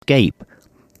escape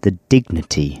the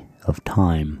dignity of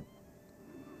time.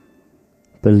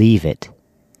 Believe it,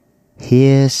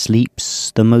 here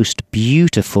sleeps the most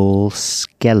beautiful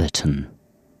skeleton,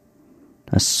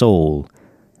 a soul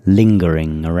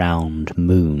lingering around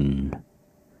moon,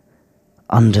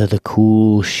 under the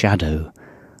cool shadow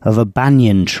of a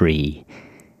banyan tree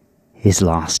his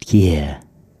last year.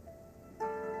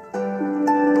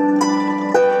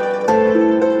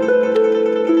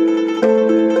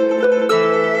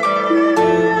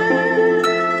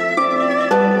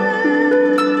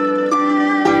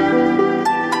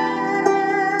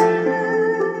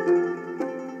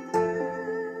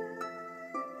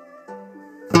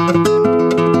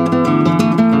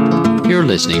 You're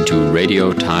listening to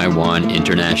Radio Taiwan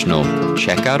International.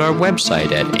 Check out our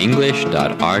website at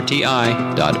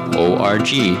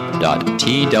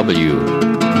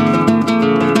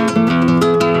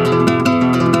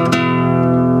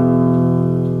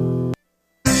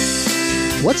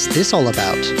What's this all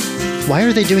about? Why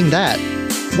are they doing that?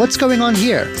 What's going on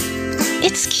here?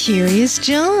 It's Curious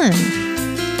John.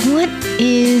 What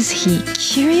is he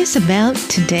curious about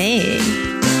today?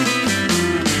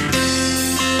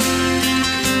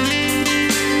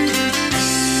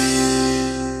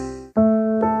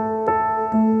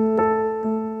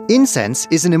 Incense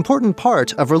is an important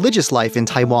part of religious life in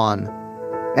Taiwan.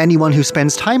 Anyone who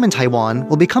spends time in Taiwan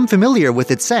will become familiar with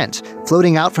its scent,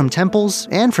 floating out from temples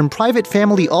and from private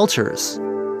family altars.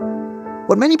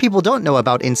 What many people don't know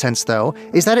about incense, though,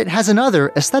 is that it has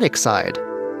another aesthetic side.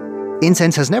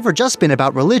 Incense has never just been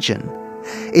about religion.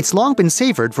 It's long been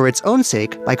savored for its own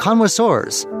sake by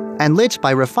connoisseurs and lit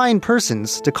by refined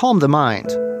persons to calm the mind.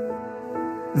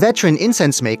 Veteran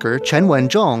incense maker Chen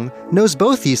Wenzhong knows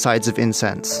both these sides of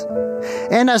incense.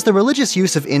 And as the religious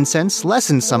use of incense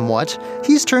lessens somewhat,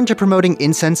 he's turned to promoting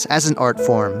incense as an art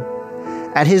form.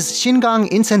 At his Xingang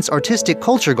Incense Artistic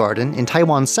Culture Garden in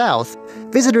Taiwan South,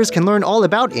 visitors can learn all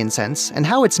about incense and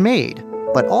how it's made,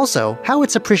 but also how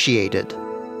it's appreciated.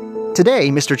 Today,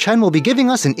 Mr. Chen will be giving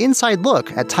us an inside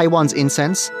look at Taiwan's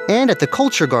incense and at the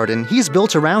culture garden he's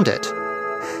built around it.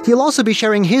 He'll also be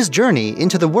sharing his journey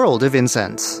into the world of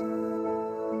incense.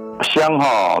 香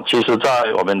其实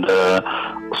在我们的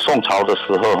宋朝的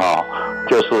时候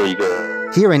就是一个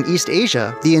Here in East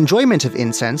Asia, the enjoyment of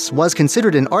incense was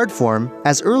considered an art form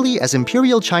as early as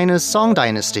Imperial China's Song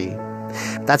dynasty.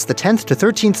 That's the 10th to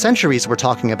 13th centuries we're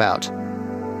talking about.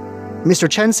 Mr.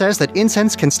 Chen says that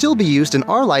incense can still be used in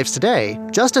our lives today,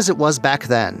 just as it was back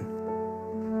then.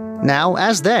 Now,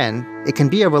 as then, it can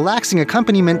be a relaxing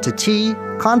accompaniment to tea,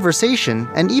 conversation,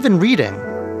 and even reading.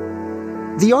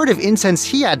 The art of incense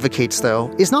he advocates,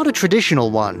 though, is not a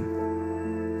traditional one.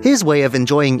 His way of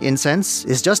enjoying incense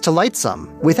is just to light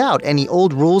some, without any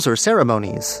old rules or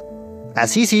ceremonies.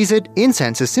 As he sees it,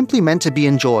 incense is simply meant to be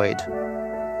enjoyed.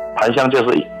 檀香就是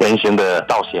圆形的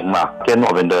造型嘛，跟我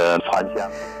们的檀香。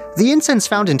 The incense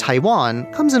found in Taiwan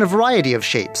comes in a variety of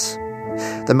shapes.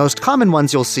 The most common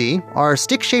ones you'll see are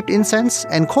stick-shaped incense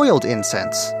and coiled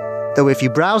incense. Though if you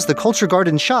browse the Culture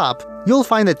Garden shop, you'll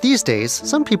find that these days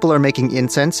some people are making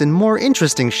incense in more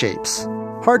interesting shapes.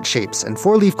 Heart shapes and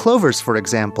four-leaf clovers, for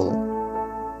example.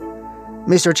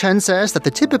 Mr. Chen says that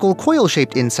the typical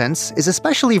coil-shaped incense is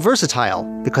especially versatile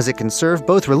because it can serve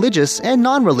both religious and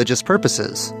non-religious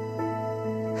purposes.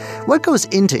 What goes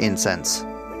into incense?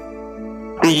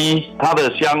 第一，它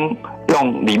的香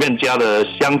用里面加的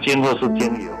香精或是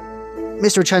精油。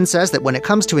 Mr. Chen says that when it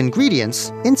comes to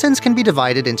ingredients, incense can be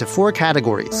divided into 4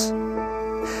 categories.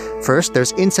 First,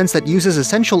 there's incense that uses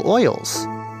essential oils.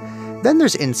 Then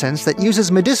there's incense that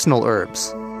uses medicinal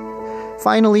herbs.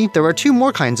 Finally, there are 2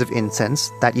 more kinds of incense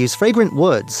that use fragrant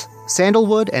woods,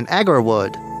 sandalwood and agar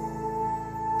wood.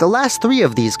 The last 3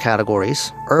 of these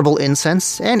categories, herbal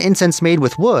incense and incense made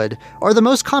with wood, are the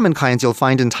most common kinds you'll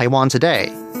find in Taiwan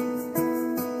today.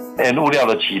 物料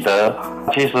的取得，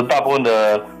其实大部分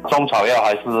的中草药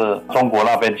还是中国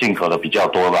那边进口的比较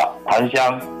多吧。檀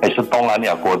香也是东南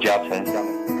亚国家沉香。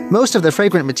 Most of the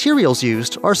fragrant materials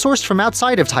used are sourced from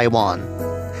outside of Taiwan.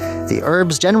 The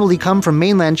herbs generally come from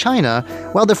mainland China,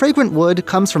 while the fragrant wood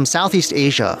comes from Southeast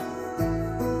Asia.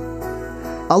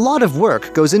 A lot of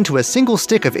work goes into a single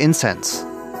stick of incense.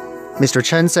 Mr.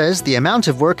 Chen says the amount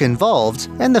of work involved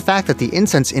and the fact that the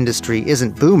incense industry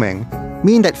isn't booming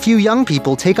mean that few young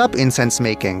people take up incense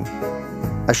making.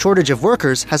 A shortage of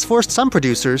workers has forced some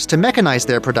producers to mechanize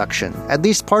their production, at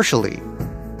least partially.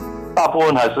 大部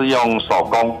分还是用手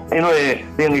工，因为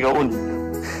另一个问题。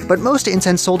 But most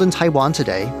incense sold in Taiwan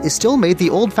today is still made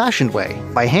the old-fashioned way,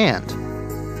 by hand.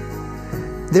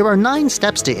 There are 9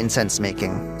 steps to incense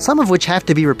making, some of which have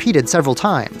to be repeated several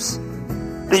times.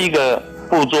 第一个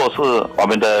步骤是我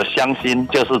们的香辛，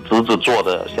就是竹子做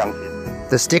的香辛。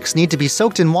The sticks need to be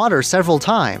soaked in water several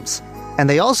times, and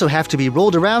they also have to be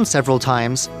rolled around several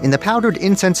times in the powdered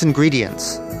incense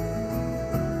ingredients.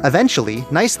 Eventually,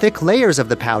 nice thick layers of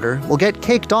the powder will get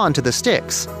caked onto the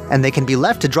sticks, and they can be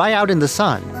left to dry out in the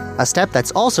sun, a step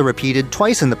that's also repeated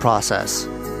twice in the process.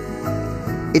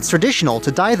 It's traditional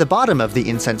to dye the bottom of the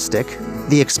incense stick,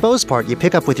 the exposed part you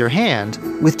pick up with your hand,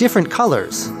 with different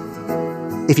colors.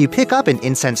 If you pick up an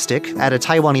incense stick at a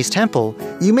Taiwanese temple,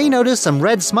 you may notice some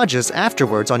red smudges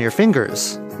afterwards on your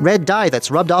fingers, red dye that's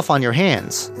rubbed off on your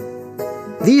hands.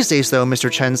 These days, though, Mr.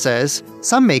 Chen says,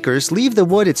 some makers leave the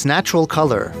wood its natural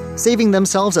color, saving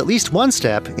themselves at least one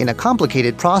step in a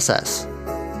complicated process.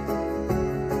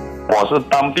 我是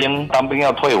当兵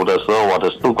要退伍的时候，我的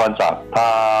士官长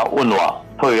他问我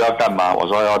退伍要干嘛，我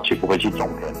说要回去种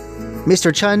田。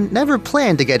Mr. Chen never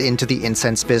planned to get into the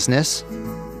incense business.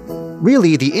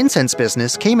 Really, the incense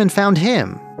business came and found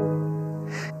him.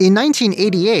 In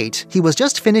 1988, he was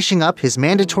just finishing up his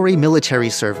mandatory military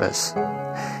service.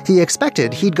 He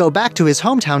expected he'd go back to his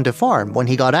hometown to farm when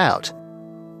he got out.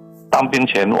 当兵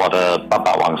前，我的爸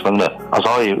爸往生了，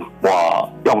所以我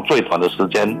用最短的时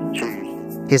间去。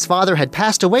His father had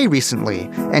passed away recently,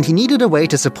 and he needed a way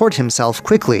to support himself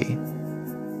quickly.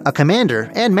 A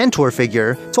commander and mentor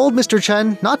figure told Mr.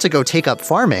 Chen not to go take up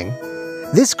farming.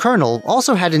 This colonel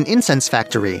also had an incense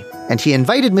factory, and he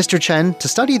invited Mr. Chen to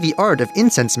study the art of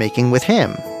incense making with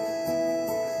him.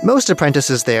 Most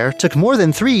apprentices there took more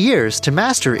than 3 years to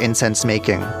master incense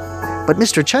making. But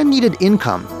Mr. Chen needed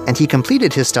income, and he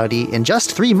completed his study in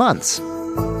just 3 months.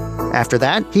 After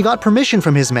that, he got permission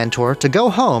from his mentor to go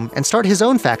home and start his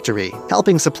own factory,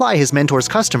 helping supply his mentor's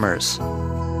customers.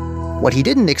 What he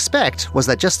didn't expect was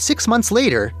that just 6 months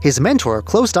later, his mentor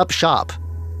closed up shop.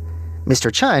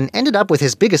 Mr. Chen ended up with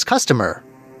his biggest customer.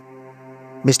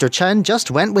 Mr. Chen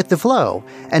just went with the flow,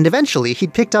 and eventually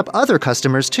he'd picked up other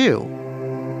customers too.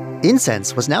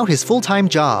 Incense was now his full-time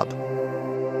job.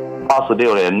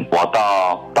 86年我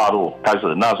到大陆开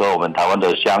始，那时候我们台湾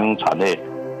的香产业。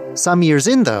Some years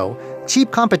in, though,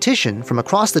 cheap competition from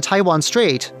across the Taiwan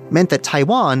Strait meant that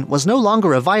Taiwan was no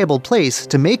longer a viable place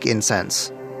to make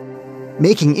incense.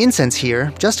 Making incense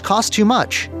here just cost too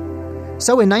much.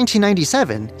 So in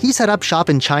 1997, he set up shop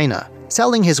in China,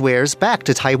 selling his wares back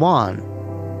to Taiwan.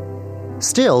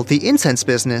 Still, the incense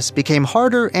business became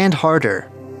harder and harder,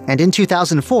 and in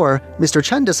 2004, Mr.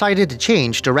 Chen decided to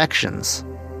change directions.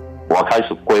 我开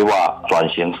始规划转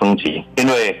型升级，因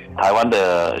为台湾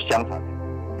的香产。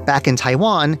Back in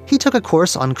Taiwan, he took a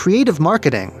course on creative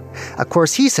marketing, a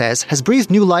course he says has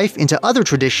breathed new life into other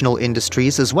traditional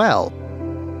industries as well.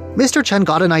 Mr. Chen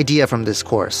got an idea from this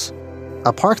course.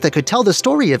 A park that could tell the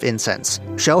story of incense,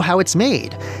 show how it's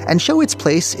made, and show its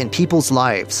place in people's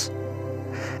lives.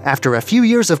 After a few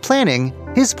years of planning,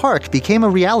 his park became a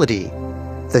reality.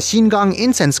 The Xingang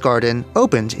Incense Garden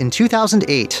opened in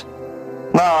 2008.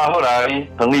 那后来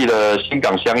成立了新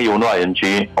港香艺文化园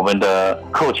区，我们的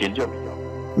客群就比较。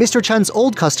Mr. Chen's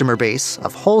old customer base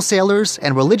of wholesalers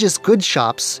and religious goods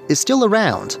shops is still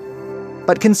around.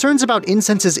 But concerns about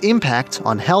incense's impact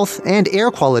on health and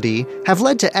air quality have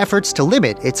led to efforts to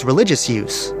limit its religious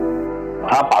use.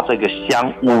 他把这个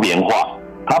香污名化，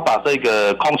他把这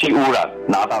个空气污染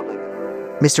拿到这个。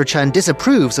Mr. Chen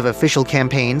disapproves of official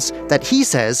campaigns that he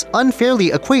says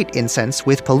unfairly equate incense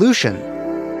with pollution.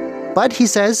 But he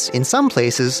says, in some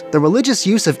places, the religious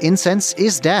use of incense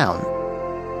is down.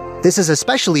 This is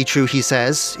especially true, he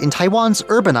says, in Taiwan's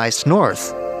urbanized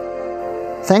north.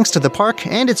 Thanks to the park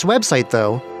and its website,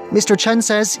 though, Mr. Chen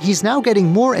says he's now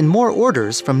getting more and more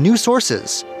orders from new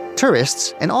sources,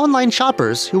 tourists, and online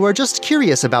shoppers who are just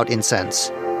curious about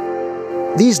incense.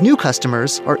 These new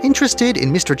customers are interested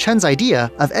in Mr. Chen's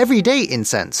idea of everyday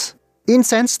incense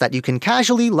that you can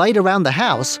casually light around the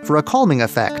house for a calming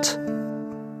effect.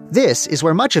 This is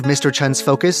where much of Mr. Chen's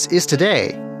focus is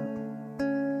today.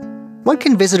 What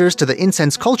can visitors to the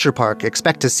Incense Culture Park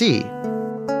expect to see?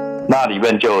 那里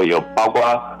面就有包括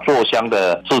做香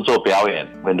的制作表演，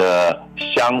我们的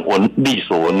香文历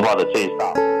史文化的介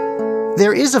绍。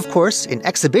 There is, of course, an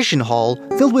exhibition hall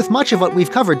filled with much of what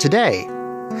we've covered today.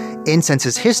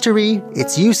 Incense's history,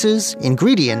 its uses,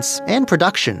 ingredients, and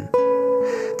production.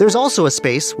 There's also a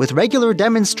space with regular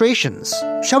demonstrations,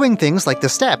 showing things like the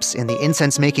steps in the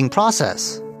incense-making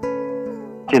process.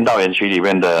 进到园区里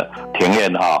面的庭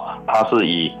院它是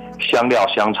以香料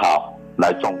香草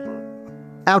来种植。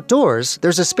 Outdoors,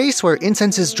 there's a space where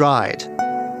incense is dried.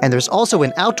 And there's also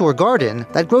an outdoor garden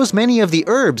that grows many of the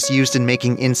herbs used in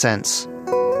making incense.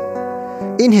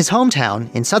 In his hometown,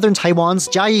 in southern Taiwan's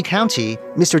Jiayi County,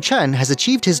 Mr. Chen has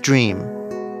achieved his dream.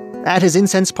 At his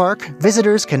incense park,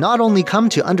 visitors can not only come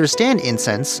to understand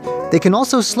incense, they can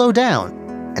also slow down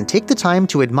and take the time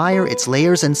to admire its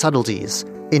layers and subtleties,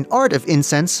 an art of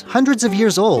incense hundreds of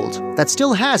years old that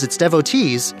still has its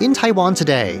devotees in Taiwan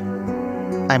today.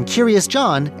 I'm Curious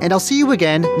John, and I'll see you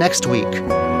again next week.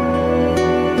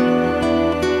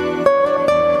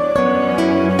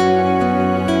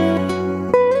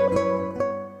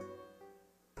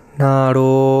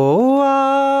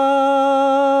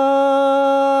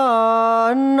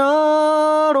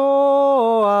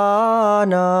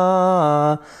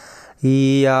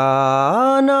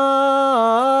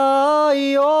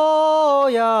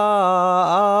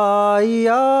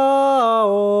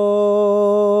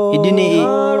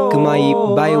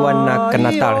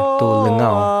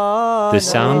 The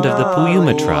sound of the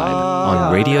Puyuma tribe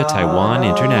on Radio Taiwan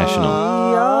International.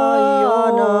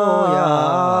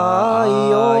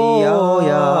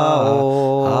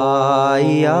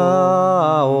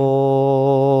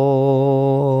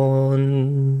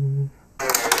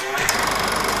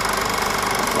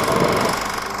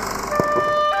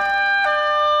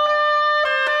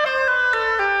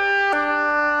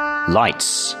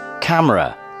 Lights,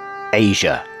 Camera,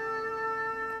 Asia.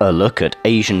 A look at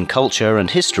Asian culture and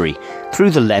history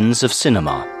through the lens of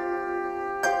cinema.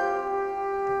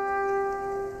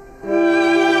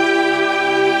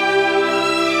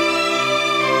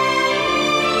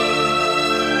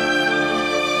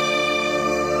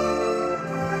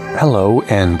 Hello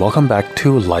and welcome back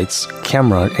to Lights,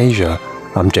 Camera, Asia.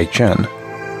 I'm Jake Chen.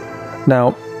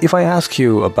 Now, if I ask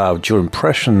you about your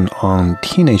impression on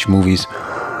teenage movies,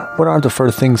 what are the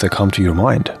first things that come to your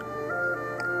mind?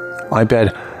 I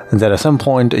bet that at some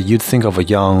point you'd think of a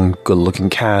young, good-looking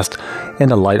cast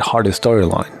and a light-hearted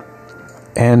storyline.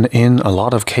 And in a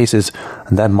lot of cases,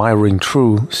 that might ring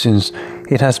true since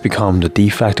it has become the de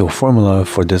facto formula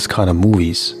for this kind of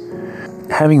movies.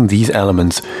 Having these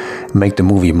elements make the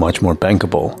movie much more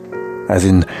bankable, as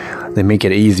in, they make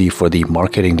it easy for the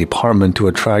marketing department to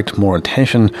attract more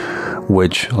attention,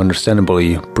 which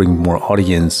understandably brings more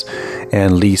audience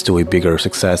and leads to a bigger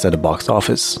success at the box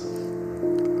office.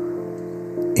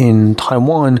 In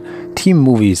Taiwan, teen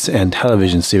movies and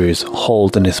television series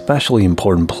hold an especially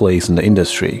important place in the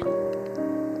industry.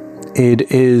 It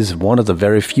is one of the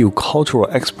very few cultural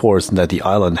exports that the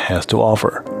island has to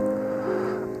offer.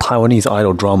 Taiwanese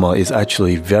idol drama is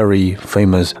actually very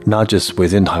famous not just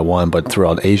within Taiwan but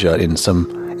throughout Asia in some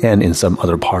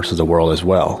other parts of the world as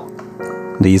well.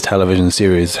 These television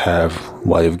series have,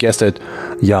 well, you've guessed it,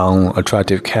 young,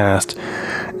 attractive cast,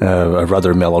 a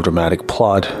rather melodramatic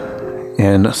plot,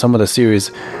 and some of the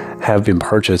series have been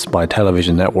purchased by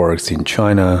television networks in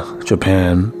China,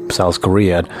 Japan, South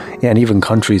Korea, and even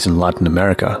countries in Latin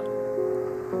America.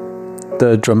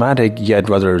 The dramatic yet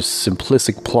rather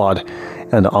simplistic plot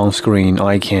and the on-screen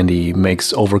eye candy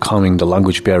makes overcoming the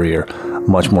language barrier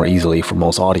much more easily for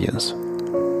most audience.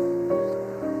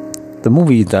 The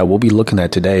movie that we'll be looking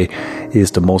at today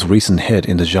is the most recent hit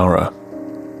in the genre.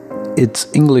 Its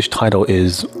English title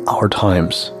is Our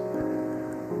Times.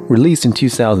 Released in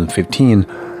 2015,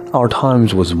 Our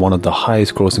Times was one of the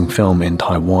highest-grossing films in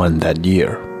Taiwan that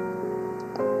year.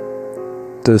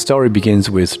 The story begins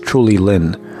with Truly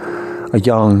Lin, a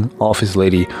young office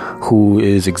lady who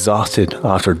is exhausted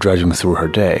after dredging through her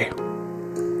day.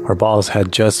 Her boss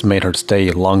had just made her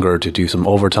stay longer to do some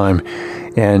overtime,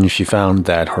 and she found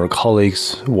that her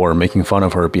colleagues were making fun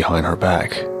of her behind her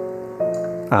back.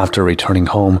 After returning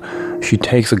home, she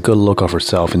takes a good look of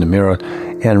herself in the mirror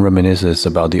and reminisces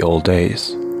about the old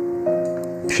days.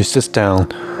 She sits down,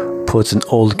 puts an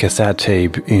old cassette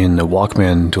tape in a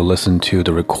Walkman to listen to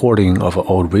the recording of an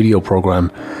old radio program,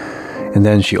 and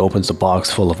then she opens a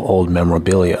box full of old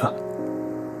memorabilia.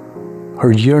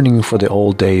 Her yearning for the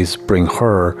old days bring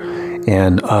her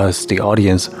and us, the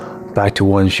audience, back to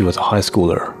when she was a high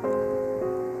schooler.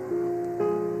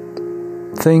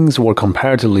 Things were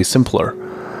comparatively simpler,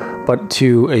 but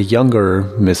to a younger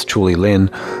Miss Truly Lin,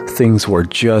 things were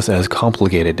just as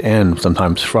complicated and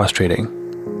sometimes frustrating.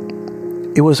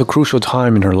 It was a crucial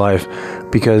time in her life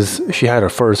because she had her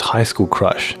first high school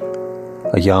crush,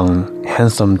 a young,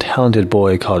 handsome, talented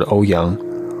boy called Ouyang.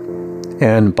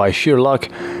 And by sheer luck,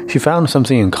 she found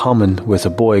something in common with a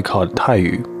boy called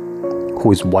Taiyu,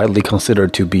 who is widely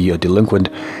considered to be a delinquent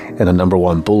and the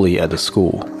 #1 bully at the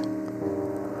school.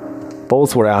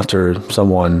 Both were after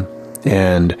someone,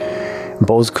 and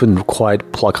both couldn't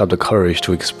quite pluck up the courage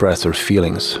to express their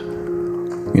feelings.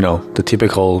 You know, the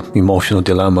typical emotional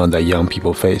dilemma that young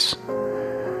people face.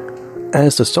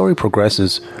 As the story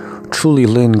progresses, Truly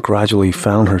Lin gradually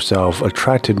found herself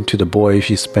attracted to the boy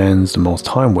she spends the most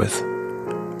time with.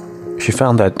 She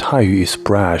found that Taiyu is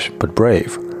brash but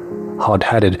brave,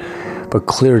 hot-headed, but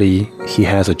clearly he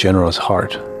has a generous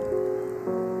heart.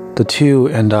 The two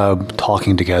end up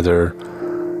talking together,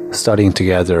 studying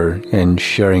together, and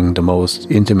sharing the most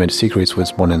intimate secrets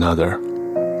with one another.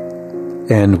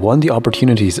 And when the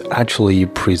opportunity is actually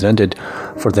presented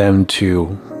for them to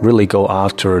really go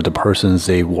after the persons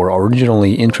they were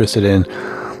originally interested in,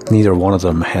 neither one of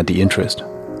them had the interest.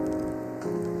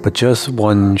 But just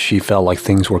when she felt like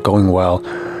things were going well,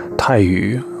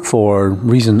 Taiyu, for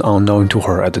reason unknown to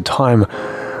her at the time,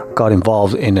 got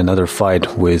involved in another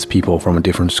fight with people from a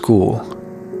different school.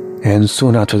 And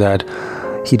soon after that,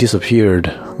 he disappeared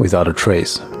without a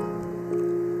trace.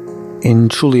 In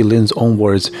Truly Lin's own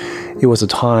words, it was a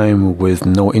time with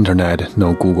no internet,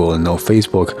 no Google, and no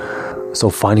Facebook,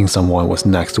 so finding someone was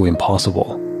next to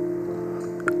impossible.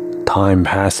 Time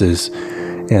passes,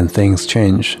 and things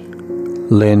change.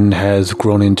 Lin has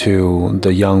grown into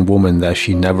the young woman that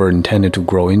she never intended to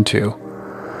grow into.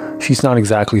 She's not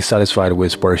exactly satisfied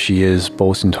with where she is,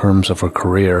 both in terms of her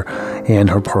career and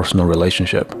her personal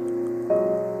relationship.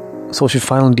 So she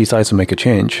finally decides to make a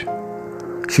change.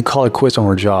 She called it quits on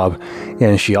her job,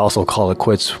 and she also called it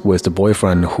quits with the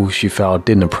boyfriend who she felt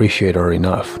didn't appreciate her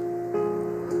enough.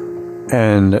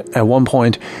 And at one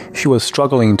point, she was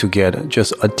struggling to get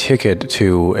just a ticket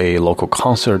to a local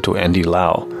concert to Andy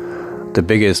Lau, the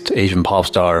biggest Asian pop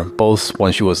star, both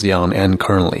when she was young and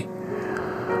currently.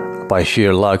 By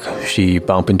sheer luck, she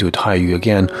bumped into Taiyu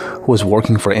again, who was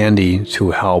working for Andy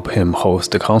to help him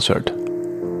host the concert.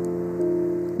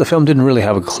 The film didn't really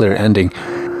have a clear ending,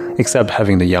 except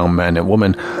having the young man and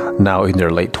woman, now in their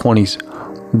late 20s,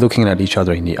 looking at each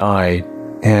other in the eye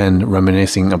and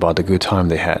reminiscing about the good time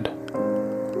they had.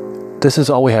 This is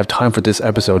all we have time for this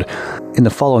episode. In the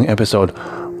following episode,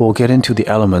 we'll get into the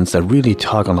elements that really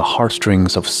tug on the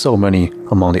heartstrings of so many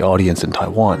among the audience in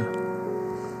Taiwan.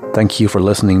 Thank you for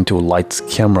listening to Lights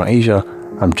Camera Asia.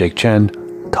 I'm Jake Chen.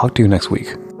 Talk to you next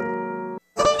week.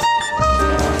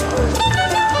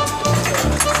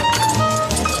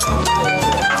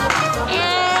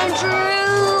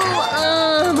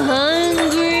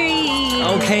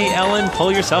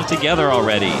 Pull yourself together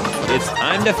already. It's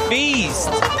time to feast.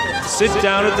 Sit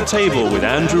down at the table with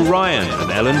Andrew Ryan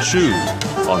and Ellen Chu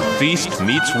on Feast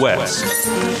Meets West.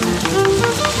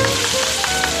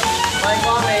 欢迎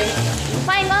光临。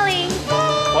欢迎光临。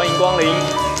欢迎光临。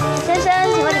先生，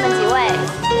请问你们几位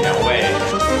2位。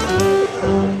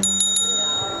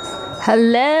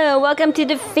Hello, welcome to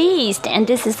the feast, and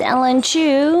this is Ellen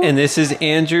Chu. And this is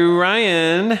Andrew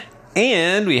Ryan.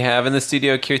 And we have in the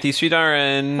studio Kirti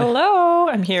Sridharan. Hello,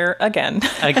 I'm here again.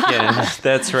 Again,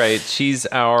 that's right. She's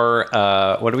our,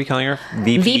 what are we calling her?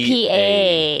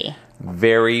 VPA.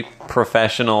 Very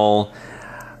professional.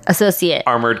 Associate.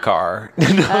 Armored car.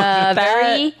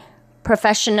 Very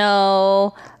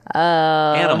professional.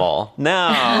 Animal.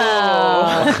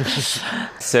 No.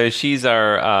 So she's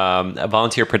our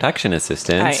volunteer production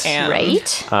assistant. I am.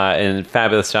 Right. And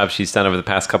fabulous job she's done over the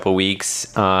past couple of weeks.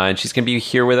 And she's going to be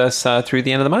here with us through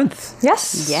the end of the month.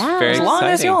 Yes. Yeah. Very as long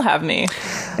exciting. as you'll have me.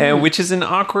 Which is an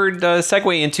awkward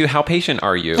segue into how patient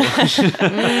are you?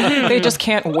 They just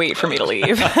can't wait for me to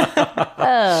leave.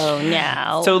 Oh,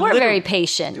 no. So we're very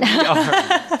patient. We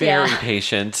are very Yeah.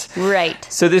 patient. Right.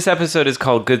 So this episode is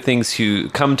called Good Things Who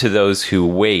Come to Those Who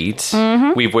Wait.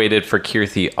 Mm-hmm. We've waited for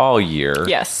Kirti all year.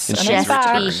 Yes. And And she's I'm Just back,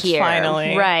 to be returned. here.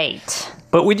 finally. Right.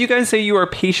 But would you guys say you are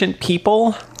patient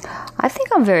people I think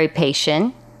I'm very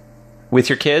patient. with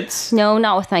your kids? No,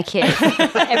 not with my kids.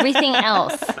 Everything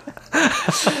else.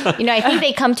 You know, I think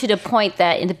they come to the point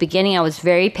that in the beginning I was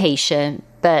very patient,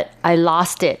 but I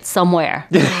lost it somewhere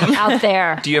out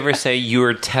there. Do you ever say you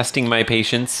are testing my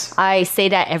patience? I say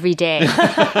that every day.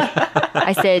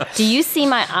 I said, do you see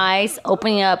my eyes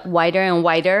opening up wider and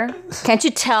wider? Can't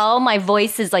you tell my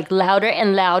voice is like louder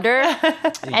and louder?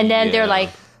 And then they're like,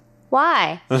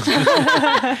 why?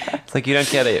 It's like you don't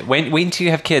get it. Wait until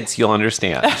you have kids, you'll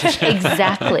understand.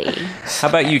 Exactly. How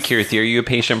about you, Kirti? Are you a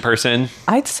patient person?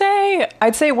 I'd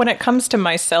say when it comes to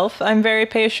myself, I'm very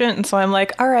patient. And so I'm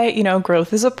like, all right, you know,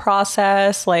 growth is a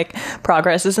process. Like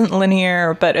progress isn't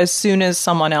linear. But as soon as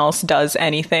someone else does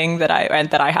anything that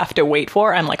I have to wait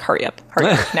for, I'm like, hurry up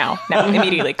now,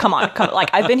 immediately. Come on. Like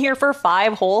I've been here for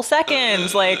 5 whole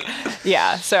seconds. Like,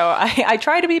 yeah. So I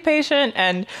try to be patient,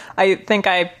 and I think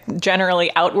I generally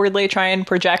outwardly try and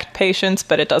project patience,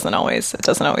 but it doesn't always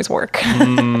work.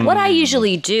 What I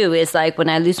usually do is like when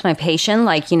I lose my patience,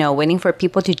 like, you know, waiting for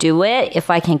people to do it,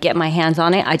 if I can get my hands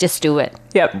on it, I just do it.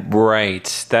 Yep.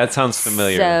 Right. That sounds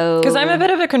familiar. So, Because I'm a bit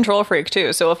of a control freak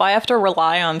too. So if I have to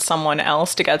rely on someone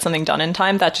else to get something done in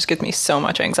time, that just gives me so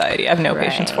much anxiety. I have no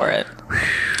patience for it.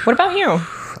 What about you?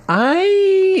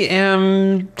 I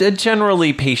am a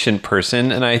generally patient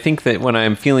person, and I think that when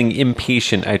I'm feeling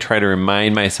impatient, I try to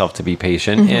remind myself to be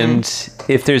patient. And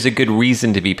if there's a good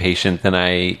reason to be patient, then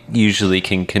I usually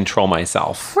can control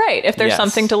myself. Right. If there's Yes.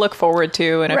 something to look forward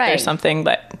to, and if Right. there's something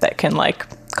that can like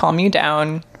calm you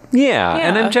down. Yeah,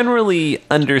 and Yeah. I'm generally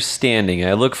understanding.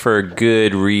 I look for a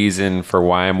good reason for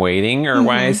why I'm waiting or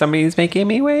why somebody's making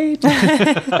me wait.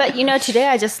 But, today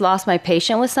I just lost my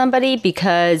patience with somebody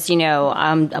because,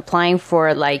 I'm applying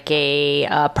for like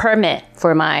a permit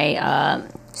for my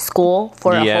school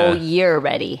for a Yeah. whole year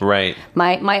already. Right.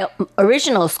 My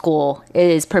original school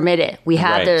is permitted. We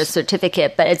have the Right.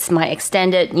 certificate, but it's my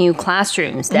extended new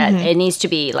classrooms that it needs to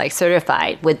be like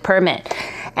certified with permit.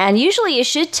 And usually it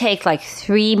should take like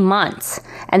 3 months.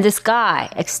 And this guy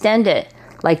extended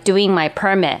like doing my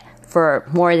permit for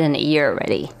more than a year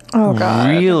already. Oh God.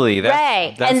 Really?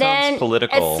 Right. That and sounds then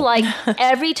political. it's like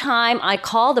every time I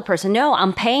call the person, no,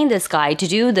 I'm paying this guy to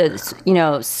do the,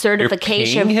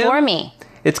 certification paying him? for me.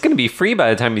 It's going to be free by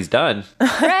the time he's done.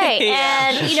 Right.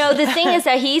 And, the thing is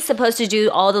that he's supposed to do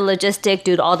all the logistic,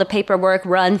 do all the paperwork,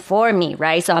 run for me,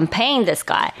 right? So I'm paying this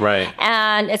guy. Right.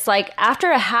 And it's like after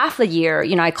a half a year,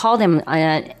 I called him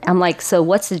and I'm like, so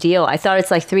what's the deal? I thought it's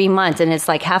like 3 months and it's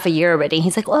like half a year already.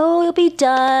 He's like, oh, it'll be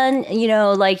done,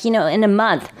 in a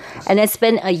month. And it's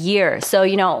been a year. So,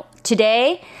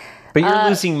 today. But you're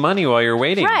losing money while you're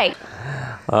waiting. Right.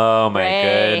 Oh, my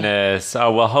Right. goodness.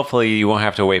 Oh, well, hopefully you won't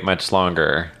have to wait much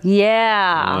longer.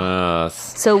 Yeah.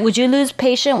 So would you lose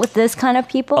patience with this kind of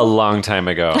people? A long time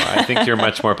ago. I think you're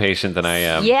much more patient than I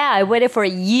am. Yeah, I waited for a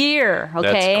year.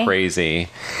 Okay. That's crazy.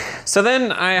 So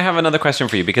then I have another question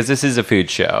for you because this is a food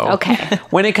show. Okay.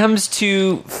 When it comes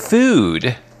to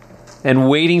food and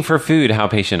waiting for food, how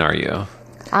patient are you?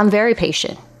 I'm very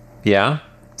patient. Yeah?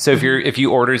 So if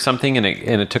you ordered something and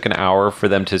it took an hour for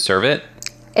them to serve it?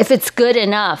 If it's good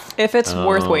enough. If it's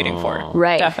worth waiting for.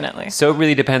 Right. Definitely. So it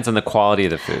really depends on the quality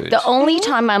of the food. The only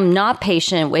time I'm not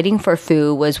patient waiting for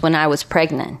food was when I was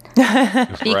pregnant.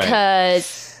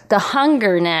 Because the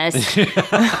hungerness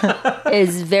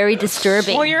is very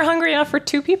disturbing. Well, you're hungry enough for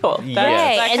 2 people. Right.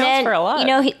 That counts and then, for a lot.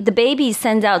 the baby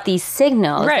sends out these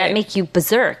signals that Right. make you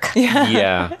berserk.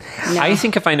 Yeah. I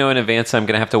think if I know in advance I'm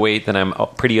going to have to wait, then I'm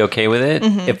pretty okay with it.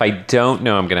 If I don't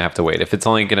know I'm going to have to wait, if it's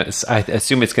only going to, I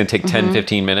assume it's going to take 10,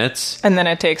 15 minutes. And then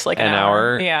it takes like An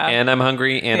hour. Yeah. And I'm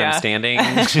hungry and Yeah. I'm standing.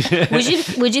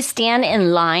 Would you stand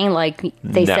in line like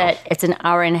they No. said it's an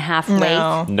hour and a half wait?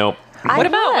 No. Nope. What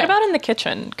about in the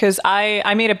kitchen? Because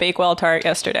I made a Bakewell tart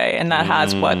yesterday, and that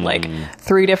has like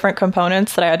 3 different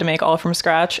components that I had to make all from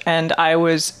scratch, and I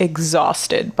was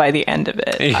exhausted by the end of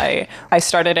it. I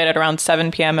started it at around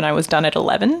 7 p.m. and I was done at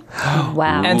 11.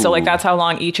 Wow. And so like that's how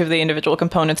long each of the individual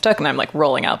components took, and I'm like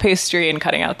rolling out pastry and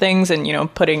cutting out things and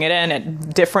putting it in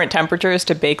at different temperatures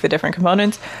to bake the different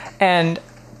components.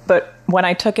 But when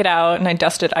I took it out and I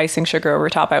dusted icing sugar over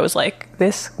top, I was like,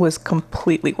 this was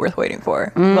completely worth waiting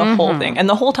for. The whole thing. And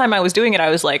the whole time I was doing it, I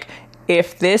was like,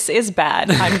 if this is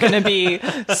bad, I'm going to be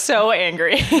so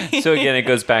angry. So again, it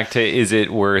goes back to, is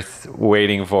it worth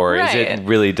waiting for? Is it Right.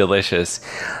 really delicious?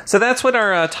 So that's what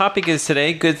our topic is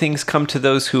today. Good things come to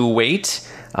those who wait.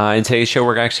 In today's show,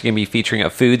 we're actually going to be featuring a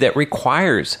food that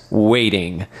requires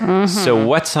waiting. So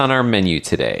what's on our menu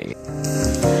today?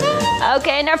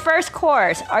 Okay, in our first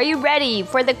course, are you ready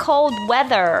for the cold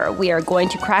weather? We are going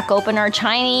to crack open our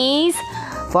Chinese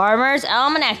Farmer's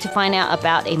Almanac to find out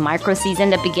about a micro season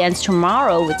that begins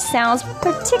tomorrow, which sounds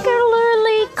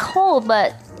particularly cold,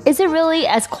 but is it really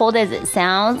as cold as it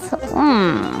sounds?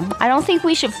 I don't think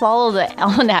we should follow the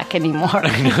almanac anymore.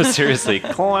 No, seriously,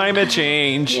 climate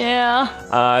change.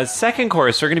 Yeah. Second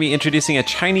course, we're going to be introducing a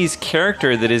Chinese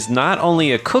character that is not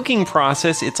only a cooking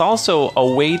process, it's also a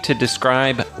way to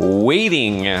describe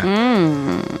waiting.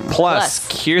 Plus,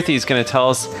 Kirthi is going to tell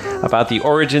us about the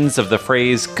origins of the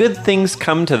phrase, good things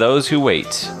come to those who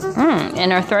wait.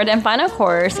 In our third and final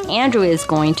course, Andrew is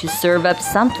going to serve up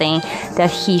something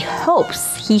that he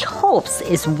hopes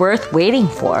is worth waiting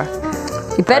for.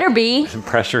 You better be.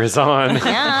 Pressure is on.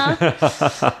 Yeah.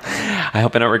 I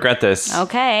hope I don't regret this.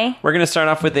 Okay. We're going to start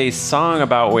off with a song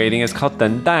about waiting. It's called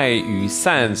等待雨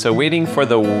伞, so waiting for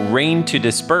the rain to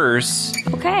disperse.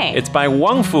 Okay. It's by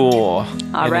Wang Fu. All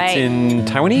and right. It's in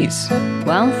Taiwanese.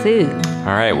 Wang Fu.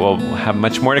 All right, we'll have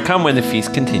much more to come when the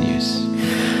feast continues.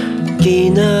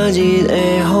 今仔日的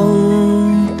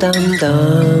風淡淡，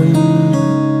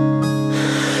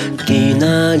今仔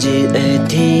日的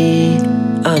天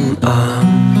暗暗，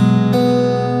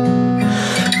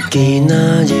今仔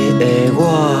日的我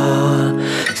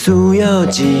需要一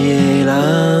個人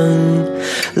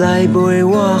來陪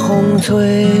我風吹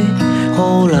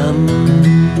雨淋。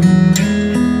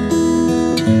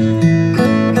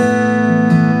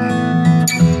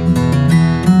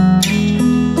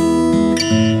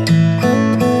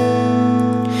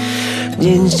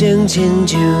人生亲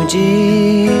像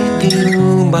一场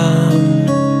梦，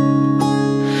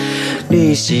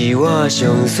你是我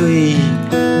上水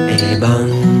的梦，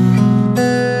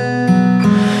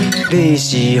你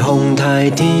是风台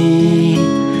天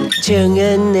青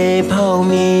烟的泡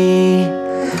面，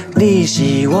你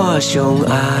是我上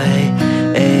爱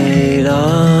的人。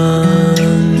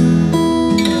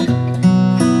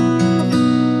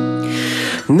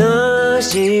若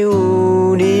是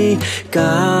有你甲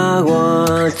我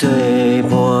作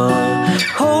伴，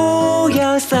雨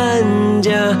也散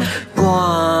热，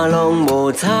汗拢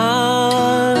无差，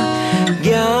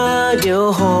举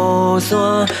着雨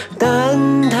伞，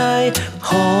等待雨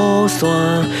伞，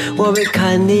我要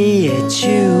牵你的手，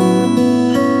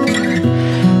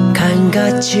牵甲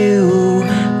手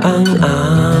红红。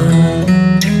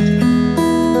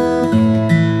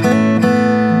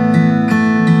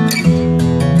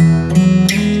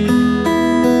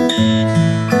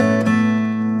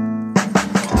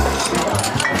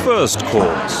First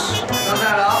course.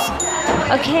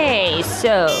 Okay,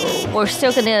 so we're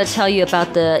still going to tell you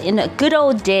about in the good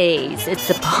old days. It's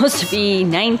supposed to be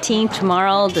 19th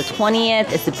tomorrow, the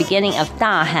 20th. It's the beginning of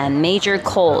Dahan, major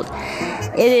cold.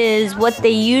 It is what they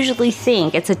usually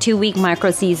think. It's a 2-week micro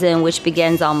season, which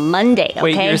begins on Monday. Okay?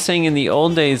 Wait, you're saying in the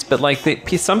old days, but like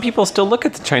some people still look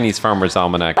at the Chinese Farmer's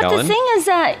Almanac, but Ellen. the thing is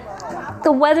that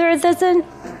the weather doesn't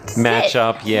match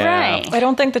up, yeah. Right. I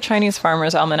don't think the Chinese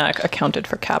Farmer's Almanac accounted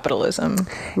for capitalism.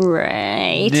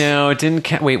 Right. No, it didn't.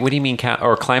 Wait, what do you mean?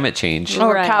 Or climate change?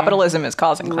 Or Right. capitalism is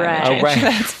causing climate change. Oh,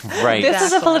 right. Right. This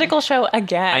is a political show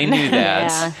again. I knew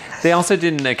that. Yeah. They also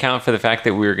didn't account for the fact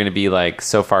that we were going to be like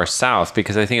so far south,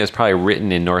 because I think it was probably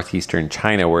written in northeastern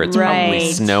China where it's probably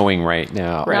Right. snowing right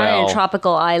now. Not in a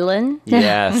tropical island.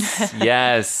 Yes,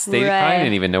 yes. They Right. probably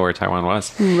didn't even know where Taiwan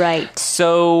was. Right.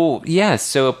 So,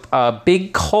 so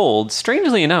big cold,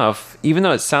 strangely enough, even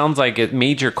though it sounds like a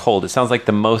major cold, it sounds like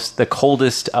the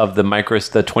coldest of the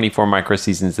 24 micro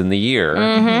seasons in the year.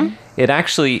 Mm-hmm. It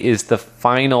actually is the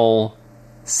final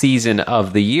season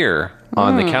of the year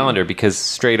on the calendar, because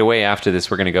straight away after this,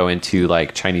 we're going to go into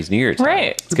like Chinese New Year time.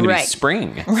 Right. It's going to be Right.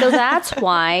 spring. So that's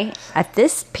why at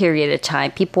this period of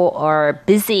time, people are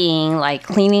busying like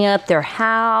cleaning up their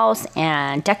house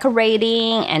and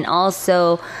decorating, and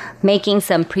also making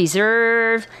some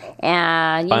preserve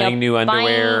and Buying new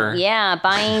underwear.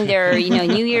 buying their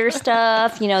New Year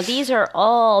stuff. These are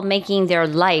all making their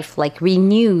life like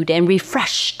renewed and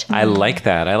refreshed. I like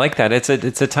that.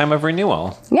 It's a time of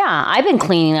renewal. Yeah, I've been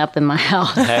cleaning up in my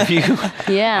house. Have you?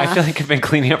 Yeah. I feel like I've been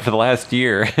cleaning up for the last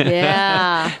year.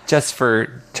 Yeah. Just for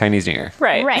Chinese New Year.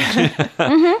 Right. Right.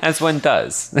 As one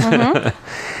does.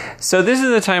 So this is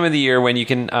the time of the year when you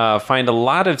can find a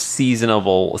lot of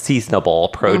seasonable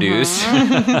produce.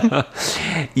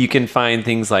 You can find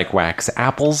things like wax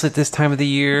apples at this time of the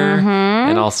year,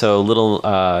 and also little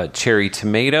cherry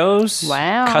tomatoes,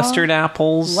 Wow. custard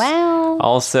apples, Wow.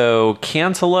 also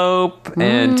cantaloupe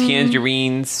and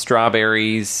tangerines,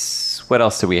 strawberries. What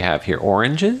else do we have here?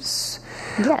 Oranges.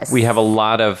 Yes. We have a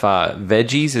lot of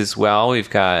veggies as well. We've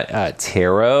got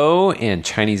taro and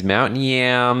Chinese mountain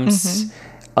yams.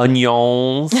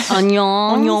 Onions.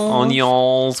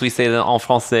 Onions. We say that en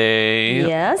français.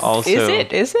 Yes. Also, Is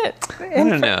it? I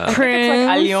don't know. It's like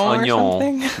Allion or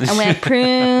Onion. something. And we have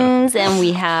prunes, and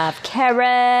we have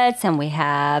carrots, and we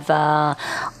have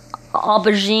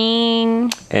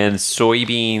aubergine. And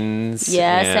soybeans.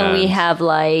 Yes, and we have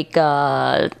like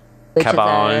cabbage.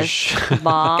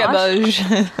 Cabbage.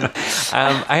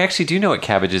 I actually do know what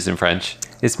cabbage is in French.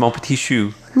 It's mon petit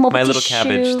chou. Mon My petit little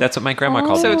cabbage. chou. That's what my grandma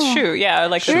called So it. it's shoe. Yeah,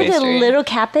 like the You're the pastry. little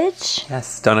cabbage.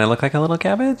 Yes. Don't I look like a little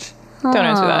cabbage? Don't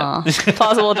answer that.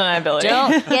 Plausible deniability.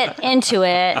 Don't get into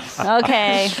it.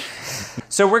 Okay.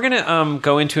 So we're going to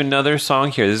go into another song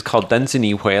here. This is called 等着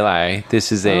你回来.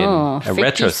 This is a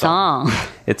retro song.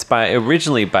 It's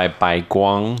originally by Bai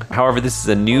Guang. However, this is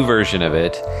a new version of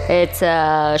it. It's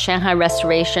a Shanghai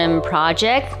Restoration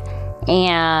Project.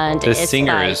 And The it's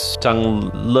singer by- is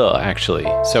Zhang Le, actually.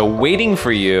 So Waiting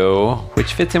for You,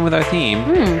 which fits in with our theme.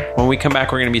 When we come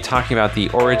back, we're going to be talking about the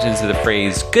origins of the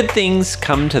phrase, good things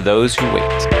come to those who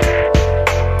wait.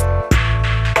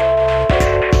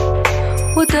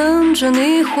 我等着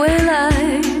你回来，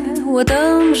我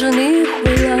等着你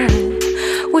回来，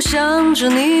我想着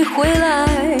你回来，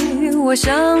我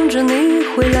想着你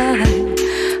回来，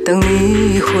等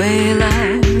你回来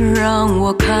让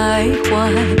我开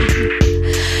怀，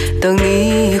等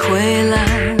你回来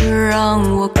让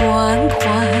我关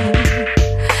怀。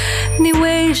你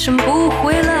为什么不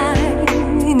回来？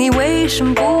你为什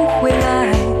么不回来？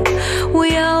我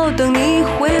要等你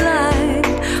回来，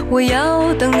我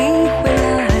要等你回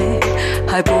来。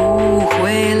还还不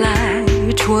回来，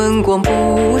春光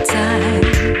不再，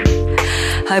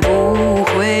还不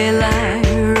回来，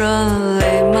热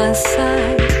泪满腮，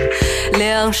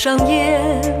梁上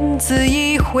燕子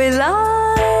已回来，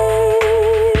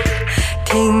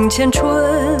庭前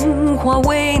春花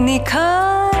为你开，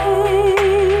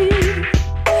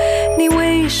你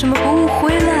为什么不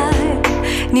回来？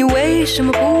你为什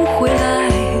么不回来？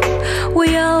我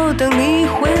要等你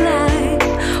回来，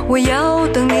我要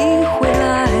等你回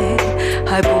来，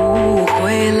还不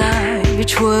回来，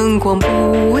春光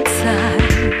不再，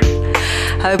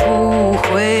还不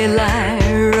回来，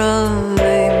热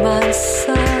泪满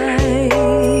腮。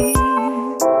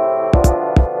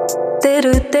嘟嘟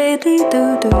嘟嘟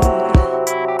嘟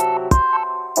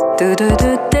嘟嘟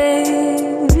嘟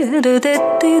嘟嘟嘟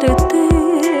嘟嘟嘟。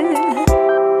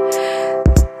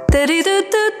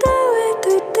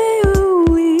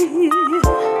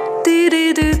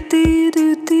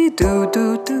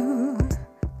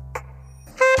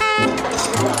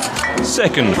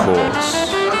Second course.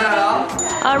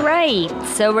 All right,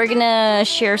 so we're gonna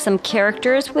share some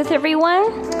characters with everyone.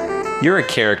 You're a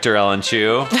character, Ellen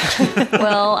Chu.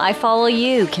 Well, I follow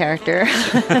you, character.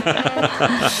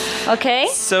 Okay.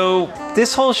 So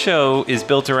this whole show is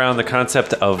built around the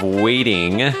concept of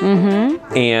waiting.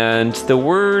 And the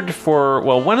word for,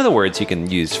 well, one of the words you can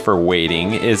use for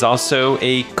waiting is also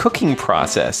a cooking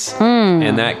process.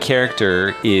 And that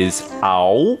character is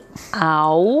ow.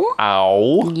 Ow.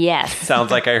 Ow. Yes. Sounds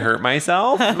like I hurt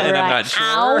myself, and I'm not sure.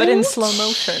 Ow. But in slow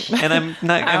motion. And I'm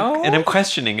not, I'm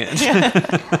questioning it.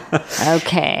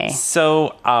 Okay.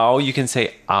 So, ow, you can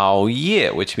say ow ye,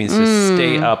 which means to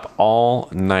stay up all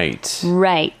night.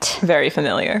 Right. Very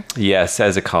familiar. Yes,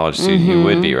 as a college student, you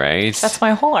would be, right? That's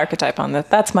my whole archetype on that.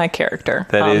 That's my character.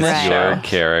 That on is this your show.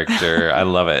 character. I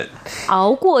love it.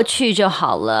 熬过去就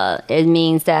好了. It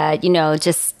means that,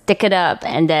 just stick it up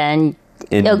and then...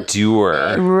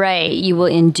 Endure. Right, you will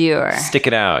endure. Stick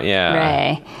it out, yeah.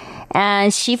 Right.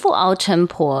 And 媳妇熬成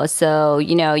婆, so,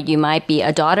 you might be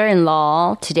a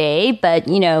daughter-in-law today, but,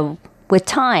 with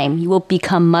time, you will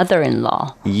become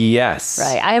mother-in-law. Yes.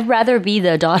 Right. I'd rather be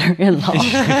the daughter-in-law.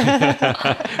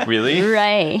 Really?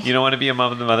 Right. You don't want to be a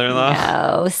mother-in-law?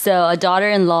 No. So a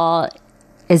daughter-in-law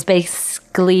is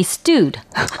basically stewed.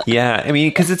 Yeah. I mean,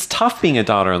 because it's tough being a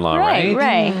daughter-in-law, right?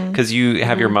 Right. Because you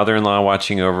have your mother-in-law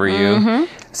watching over you.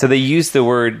 So they use the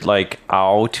word like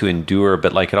 "ow" to endure,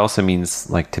 but like it also means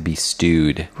like to be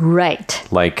stewed. Right.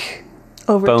 Like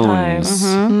Over bones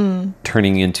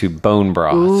turning into bone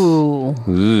broth.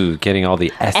 Ooh, getting all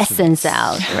the Essence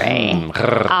out, right?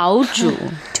 熬煮,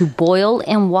 to boil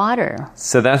in water.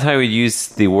 So that's how we use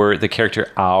the character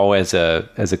 "ow" as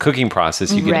a cooking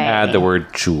process. You can add the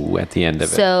word "chu" at the end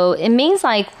of it. So it means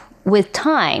like with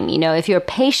time, if you're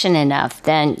patient enough,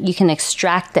 then you can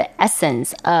extract the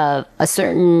essence of a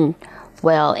certain,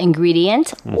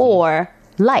 ingredient or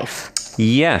life.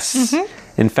 Yes.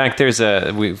 In fact, I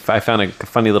found a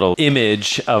funny little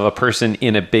image of a person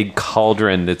in a big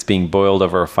cauldron that's being boiled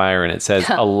over a fire, and it says,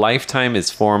 a lifetime is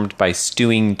formed by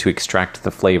stewing to extract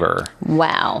the flavor.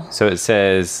 Wow. So it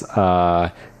says,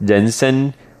 人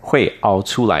生会熬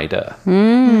出来的.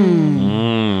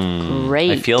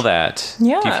 Great. I feel that.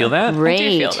 Yeah. Do you feel that? Great. I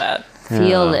do feel that.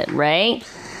 Feel it, right?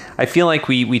 I feel like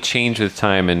we change with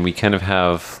time, and we kind of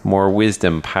have more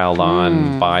wisdom piled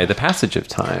on by the passage of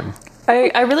time.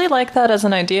 I really like that as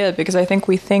an idea because I think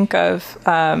we think of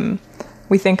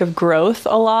growth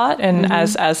a lot and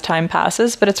as time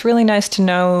passes, but it's really nice to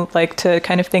know, like, to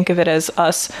kind of think of it as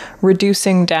us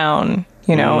reducing down,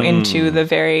 into the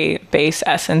very base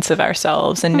essence of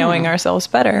ourselves and knowing ourselves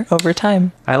better over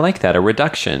time. I like that, a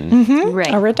reduction.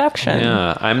 Right. A reduction.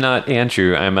 Yeah, I'm not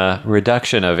Andrew. I'm a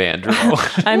reduction of Andrew.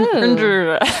 I'm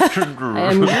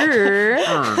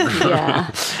Yeah.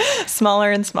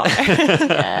 smaller and smaller.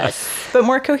 But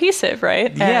more cohesive,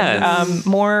 right? Yes. And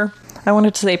more, I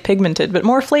wanted to say pigmented, but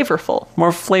more flavorful.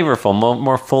 More flavorful,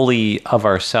 more fully of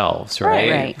ourselves,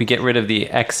 right? Right. We get rid of the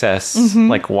excess,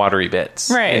 like watery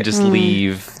bits. Right. And just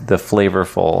leave the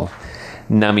flavorful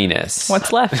numminess.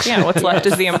 What's left? Yeah, what's left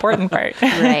is the important part.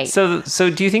 Right. So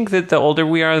do you think that the older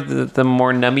we are, the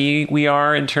more nummy we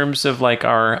are in terms of like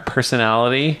our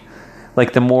personality?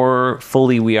 Like the more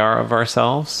fully we are of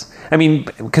ourselves? I mean,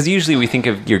 because usually we think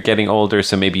of you're getting older,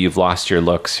 so maybe you've lost your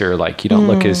looks or like you don't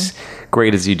look as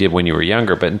great as you did when you were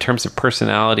younger. But in terms of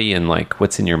personality and like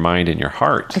what's in your mind and your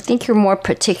heart. I think you're more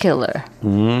particular,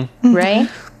 right?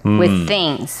 With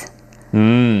things.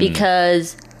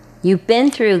 Because you've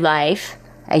been through life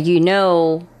and you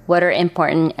know what are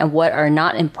important and what are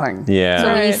not important. Yeah. So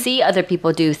when you see other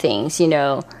people do things,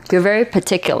 you're very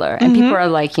particular. And people are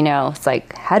like, it's like,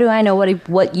 how do I know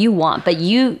what you want? But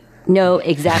you know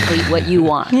exactly what you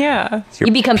want. Yeah.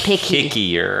 You become picky.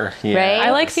 Pickier. Yeah. Right? I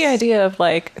like the idea of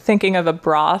like thinking of a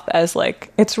broth as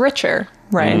like it's richer,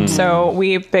 right? So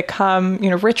we become,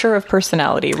 richer of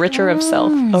personality, richer of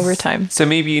self over time. So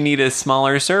maybe you need a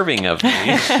smaller serving of me.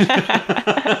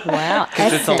 Wow.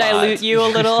 It's a lot. Dilute you a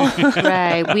little.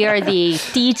 Right. We are the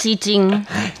低基精.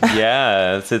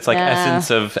 Yes, it's like essence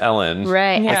of Ellen.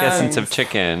 Right. Like Yeah. essence of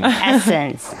chicken.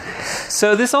 Essence.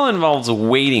 So this all involves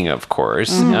waiting, of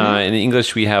course. In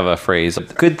English, we have a phrase,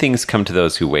 good things come to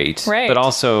those who wait. Right. But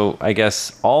also, I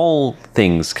guess, all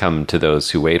things come to those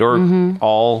who wait, or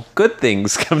all good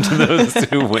things come to those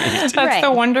who wait. That's Right.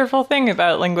 the wonderful thing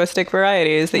about linguistic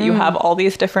variety is that you have all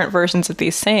these different versions of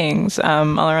these sayings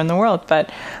all around the world. But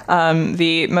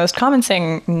the most common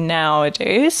saying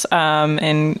nowadays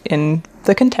in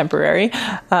the contemporary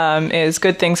is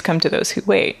good things come to those who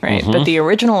wait, right? But the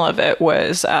original of it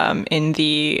was in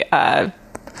the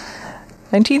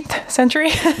 19th century.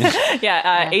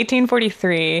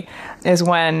 1843 is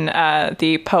when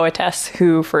the poetess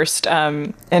who first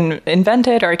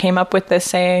invented or came up with this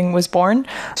saying was born.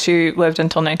 She lived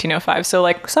until 1905. So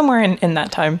like somewhere in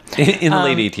that time. In the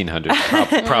late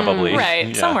 1800s, probably. Right,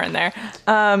 Yeah. somewhere in there.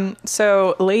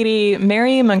 So Lady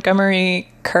Mary Montgomery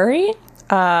Curry,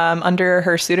 under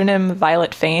her pseudonym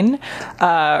Violet Fane,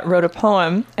 wrote a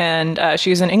poem, and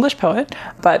she's an English poet,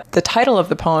 but the title of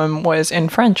the poem was in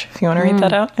French. If you want to read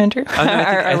that out, Andrew.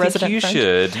 I think you French.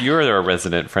 should. You're a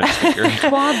resident French speaker.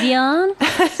 Toi bien.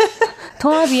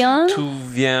 Toi bien. Tout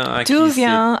vient à Tout qui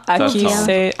vient à qui t'attend.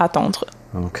 sait attendre.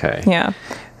 Okay. Yeah.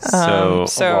 So,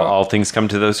 so- well, all things come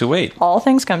to those who wait. All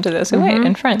things come to those who wait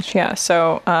in French. Yeah.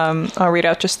 So I'll read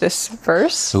out just this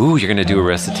verse. Ooh, you're going to do a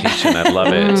recitation. I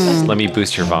love it. Let me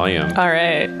boost your volume. All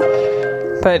right.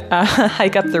 But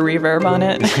hike up the reverb on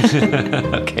it.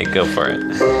 Okay, go for it.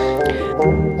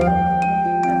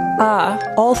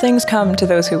 All things come to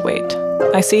those who wait.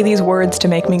 I say these words to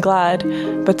make me glad,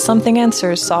 but something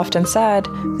answers soft and sad.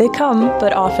 They come,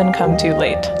 but often come too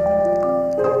late.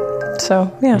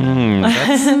 So, yeah.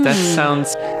 That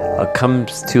sounds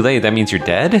comes too late. That means you're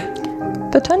dead?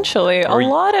 Potentially. A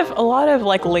lot of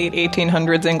like late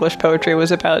 1800s English poetry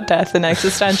was about death and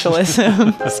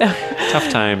existentialism. So, Tough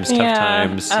times, yeah.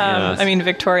 yes. I mean,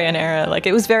 Victorian era, like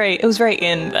it was very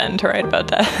in then to write about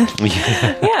death.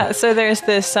 Yeah, so there's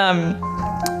this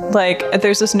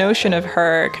there's this notion of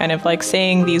her kind of like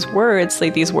saying these words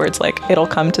like it'll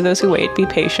come to those who wait, be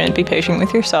patient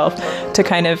with yourself, to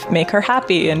kind of make her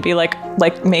happy and be like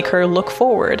make her look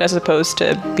forward as opposed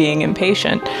to being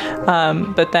impatient.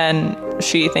 But then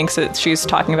she thinks that she's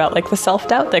talking about like the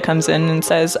self-doubt that comes in and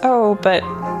says, oh, but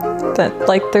that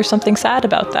like there's something sad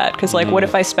about that, because like what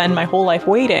if I spend my whole life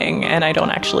waiting and I don't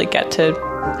actually get to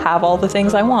have all the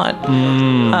things I want?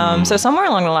 So somewhere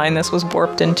along the line this was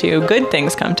warped into good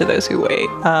things come to those who wait,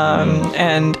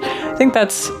 and I think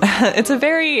that's it's a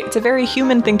very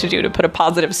human thing to do, to put a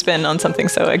positive spin on something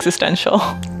so existential.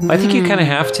 I think you kind of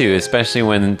have to, especially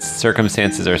when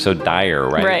circumstances are so dire,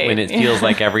 right? Right. When it feels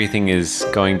like everything is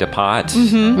going to pot.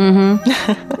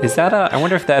 Is that I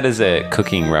wonder if that is a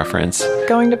cooking reference.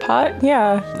 Going to pot?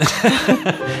 Yeah.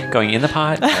 Going in the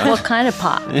pot? No. What kind of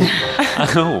pot?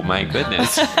 Oh my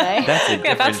goodness. Right? That's a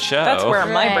different that's show. that's where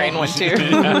my Right. brain went to.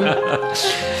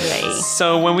 Right.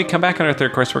 So when we come back on our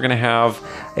third course, we're going to have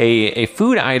a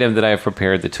food item that I've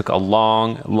prepared that took a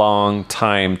long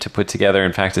time to put together.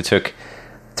 In fact, it took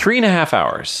 3.5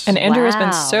 hours. And Andrew has been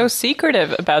Wow. so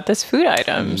secretive about this food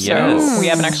item, so Yes. we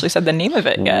haven't actually said the name of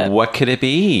it yet. What could it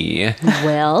be?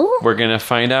 Well, We're going to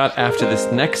find out after this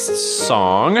next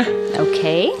song.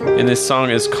 okay. And this song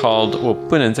is called 我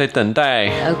不能再等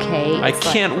待. Okay. I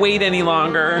can't wait any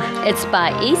longer. It's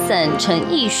by Ethan 陈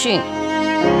奕迅。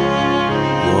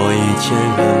我以前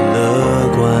很乐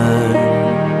观，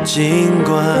尽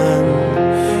管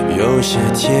有些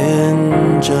天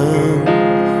真。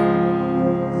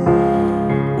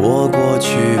我过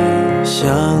去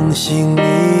相信你，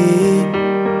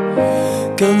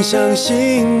更相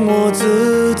信我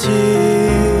自己。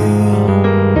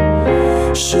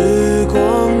时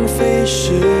光飞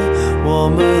逝，我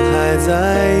们还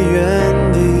在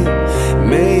原地，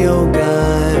没有改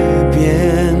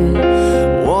变。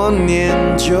我念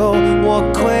旧，我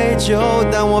愧疚，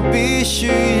但我必须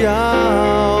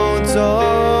要走。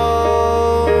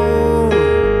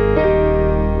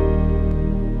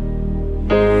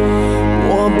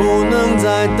我不能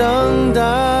再等待，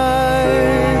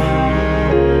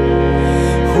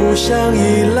互相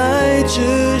依赖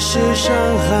只是伤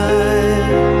害。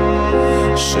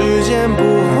时间不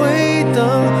会等，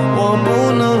我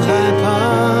不能害怕，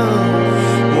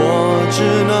我只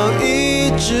能一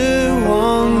直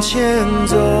往前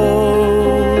走。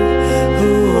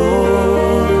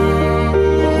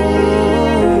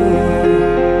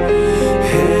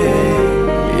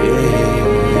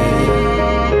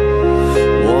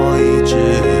我一直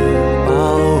保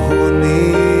护你，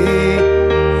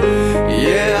也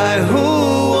爱护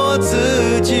我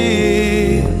自己。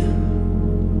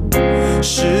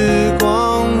时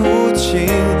光无情，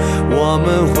我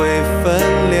们会分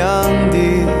两地，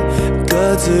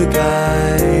各自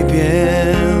改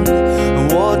变。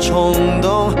我冲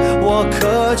动，我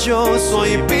渴求，所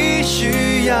以必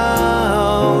须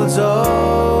要走。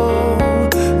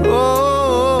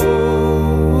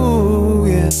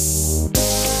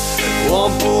我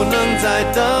不能再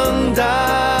等待，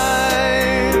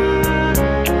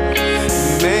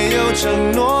没有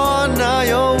承诺哪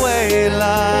有未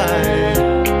来？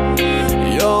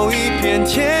有一片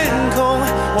天空，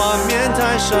画面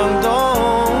太生动，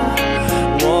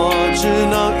我只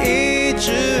能一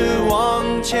直往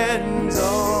前走。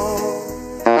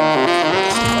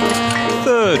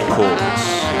Third chorus.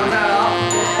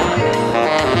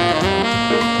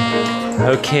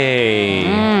 Okay.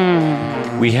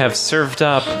 We have served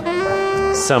up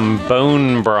some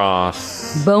bone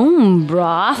broth. Bone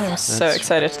broth. I'm so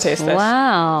excited to taste this.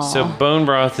 Wow. So bone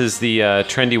broth is the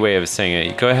trendy way of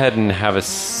saying it. Go ahead and have a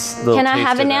little Can I taste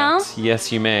have of it now? that.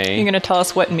 Yes, you may. You're going to tell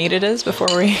us what meat it is before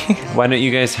we... Why don't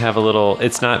you guys have a little...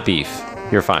 It's not beef.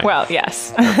 You're fine. Well,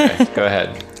 yes. Okay, go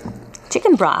ahead.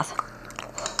 Chicken broth.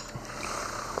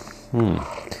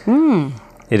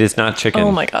 It is not chicken.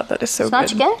 Oh my god, that is so It's good. not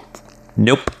chicken?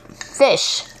 Nope.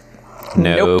 Fish.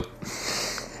 Nope.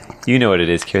 You know what it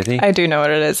is, Kirti. I do know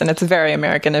what it is, and it's very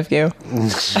American of you.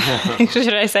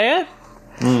 Should I say it?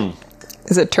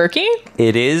 Is it turkey?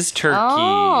 It is turkey.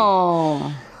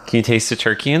 Oh. Can you taste the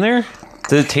turkey in there?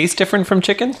 Does it taste different from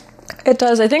chicken? It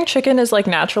does. I think chicken is like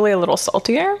naturally a little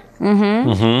saltier.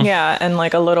 Mm-hmm. Yeah, and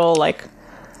like a little like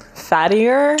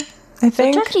fattier, I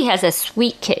think. Turkey has a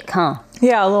sweet kick, huh?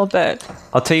 Yeah, a little bit.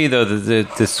 I'll tell you though,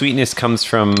 the sweetness comes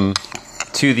from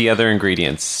two of the other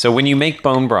ingredients. So when you make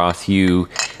bone broth, you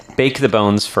bake the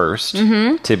bones first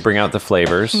to bring out the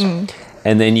flavors. And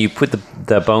then you put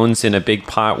the bones in a big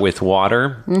pot with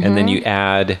water, and then you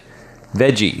add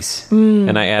veggies.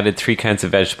 And I added 3 kinds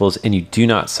of vegetables, and you do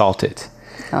not salt it.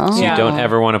 Oh. So you don't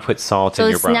ever want to put salt So in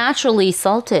your it's broth. naturally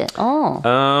salted. Oh.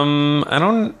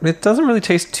 It doesn't really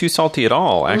taste too salty at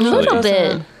all, A actually. little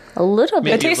bit. A little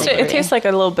bit. Maybe It tastes like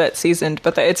a little bit seasoned,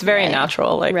 but it's very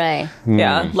natural. Like, Right.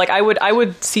 yeah, like I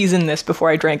would season this before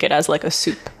I drank it as like a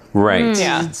soup. Right.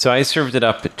 Yeah. So I served it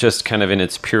up just kind of in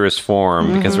its purest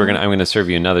form because I'm going to serve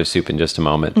you another soup in just a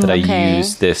moment that I Okay.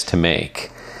 used this to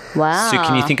make. Wow. So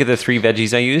can you think of the 3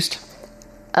 veggies I used?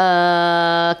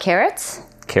 Carrots?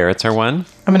 Carrots are one.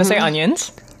 I'm gonna say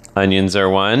onions. Onions are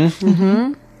one.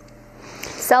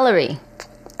 Celery.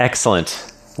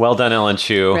 Excellent. Well done, Ellen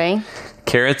Chu. Right?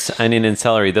 Carrots, onion, and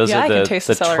celery. Those Yeah, are I can the taste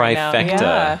the celery now.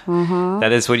 trifecta. Yeah.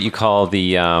 That is what you call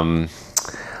the...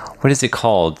 what is it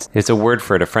called? It's a word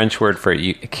for it, a French word for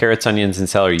it. Carrots, onions, and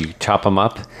celery, you chop them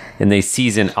up, and they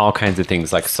season all kinds of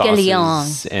things like sauces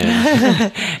Scallion.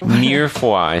 and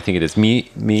mirepoix, I think it is.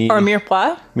 Or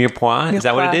mirepoix. Mirepoix? Is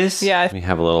that what it is? Yeah. Let me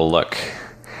have a little look.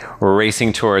 We're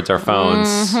racing towards our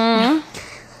phones.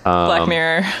 Black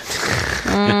Mirror.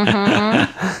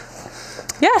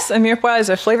 Yes, a mirepoix is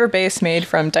a flavor base made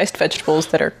from diced vegetables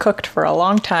that are cooked for a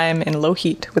long time in low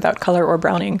heat without color or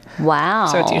browning. Wow.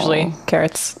 So it's usually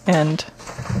carrots and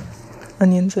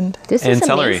onions and This and is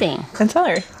celery. amazing.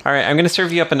 celery. All right, I'm going to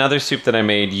serve you up another soup that I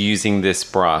made using this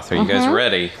broth. Are you guys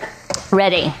ready?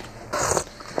 Ready.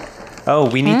 Oh,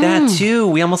 we need that too.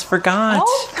 We almost forgot.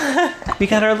 We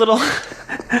got our little...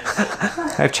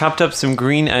 I've chopped up some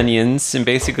green onions, and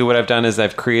basically what I've done is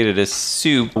I've created a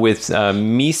soup with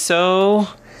miso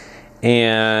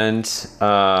and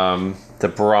the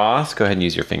broth. Go ahead and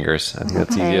use your fingers. I think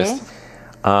that's easiest.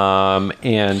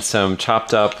 And some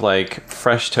chopped up like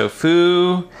fresh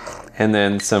tofu, and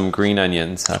then some green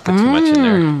onions. I put too much in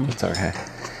there. It's okay.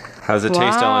 How's it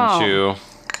taste, Wow. Ellen Chu?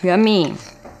 Yummy.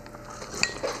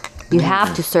 You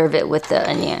have to serve it with the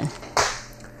onion.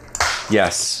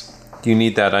 Yes. You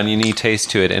need that oniony taste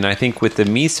to it. And I think with the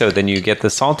miso, then you get the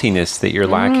saltiness that you're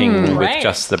lacking with Right.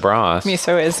 just the broth.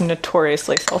 Miso is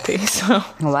notoriously salty, so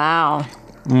Wow.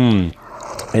 And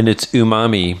it's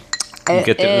umami. You It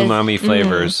get the is. umami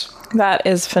flavors. that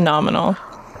is phenomenal.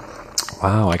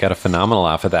 Wow, I got a phenomenal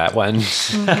off of that one.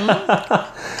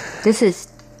 This is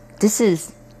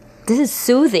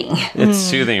soothing. It's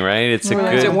soothing, right? It's a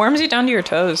It good... warms you down to your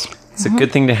toes. It's a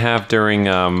good thing to have during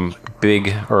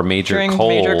big or major During cold.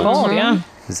 major cold, yeah.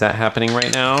 Is that happening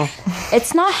right now?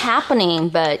 It's not happening,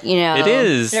 but you know. It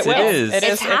is. It will. It It's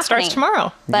is. It starts happening.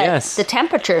 tomorrow. But Yes. the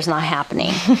temperature is not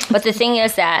happening. But the thing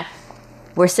is that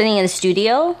we're sitting in the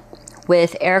studio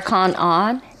with aircon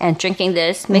on and drinking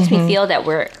this makes me feel that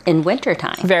we're in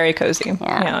wintertime. Very cozy.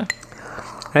 Yeah.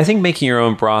 I think making your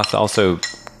own broth also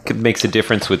makes a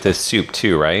difference with this soup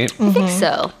too, right? I think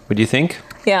so. What do you think?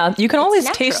 Yeah, you can always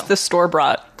natural. taste the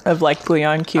store-bought of like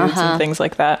bouillon cubes and things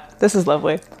like that. This is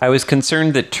lovely. I was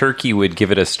concerned that turkey would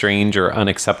give it a strange or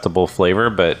unacceptable flavor,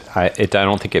 but I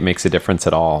don't think it makes a difference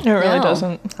at all. It really No.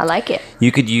 doesn't. I like it.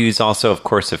 You could use also, of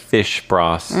course, a fish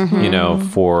broth, you know,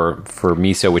 for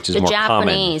miso, which is The more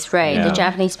Japanese, common. right. Yeah. The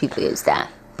Japanese people use that.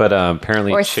 But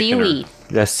apparently Or chicken seaweed.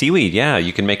 Seaweed, yeah.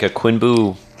 You can make a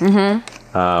quinbu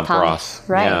broth.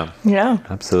 right. Yeah, Yeah.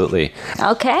 absolutely.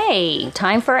 Okay,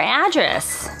 time for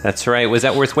address. That's right. Was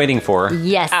that worth waiting for?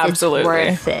 Yes, Absolutely.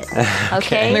 it's worth it.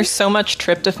 Okay. And there's so much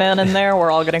tryptophan in there.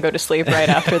 We're all going to go to sleep right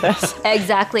after this.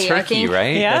 Exactly. Turkey,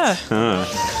 right? Yeah.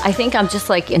 I think I'm just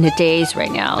like in a daze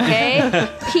right now, okay?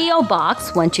 P.O.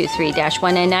 Box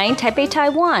 123-199, Taipei,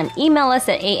 Taiwan. Email us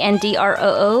at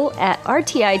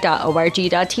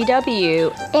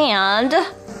androo@rti.org.tw. And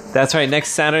That's right. Next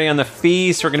Saturday on the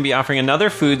feast, we're going to be offering another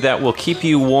food that will keep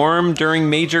you warm during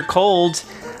major cold.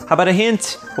 How about a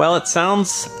hint? Well, it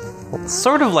sounds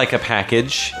sort of like a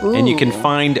package, and you can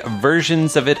find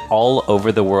versions of it all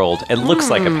over the world. It looks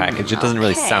like a package. It doesn't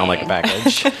really sound like a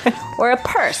package. or a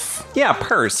purse. Yeah,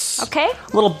 purse. Okay.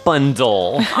 Little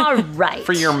bundle All right.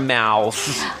 for your mouth.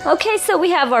 Okay, so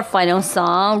we have our final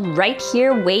song, Right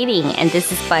Here Waiting, and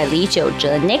this is by Li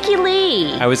Jiuzhe, Nikki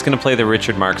Lee. I was going to play the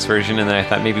Richard Marx version, and then I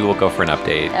thought maybe we'll go for an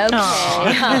update.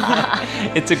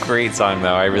 Okay. It's a great song,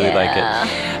 though. I really like it.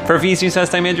 For Feast News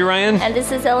Fest, I'm Andrew Ryan. And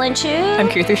this is Ellen Chu. I'm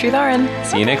Kirthi Sridharan.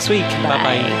 See you next week.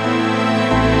 Bye-bye.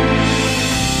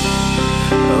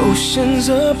 Oceans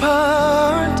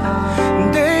apart,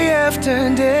 day after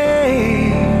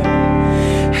day,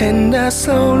 and I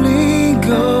slowly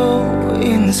go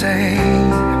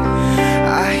insane.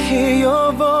 I hear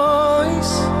your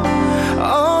voice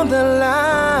on the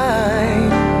line,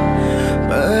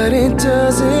 but it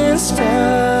doesn't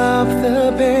stop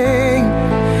the pain.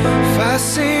 If I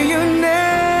see you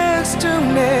next to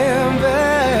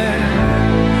never,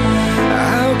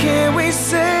 how can we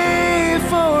say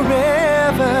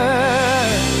forever?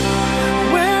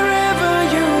 Wherever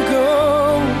you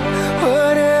go,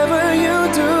 whatever you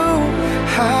do,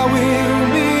 I will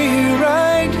be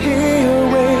right here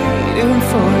waiting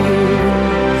for you.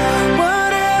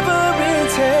 Whatever it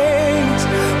takes,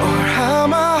 or how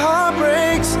my heart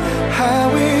breaks, I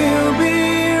will be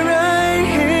right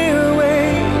here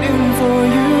waiting for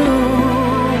you.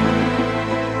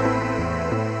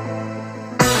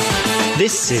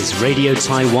 This is Radio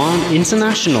Taiwan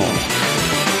International.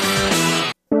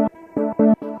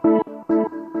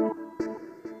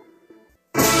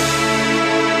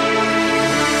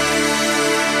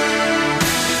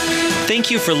 Thank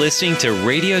you for listening to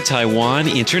Radio Taiwan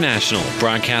International,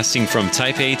 broadcasting from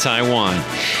Taipei, Taiwan.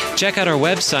 Check out our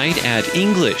website at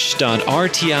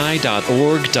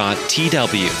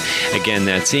english.rti.org.tw. Again,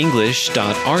 that's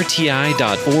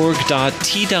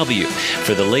english.rti.org.tw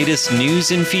for the latest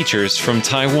news and features from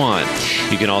Taiwan.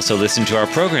 You can also listen to our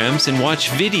programs and watch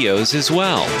videos as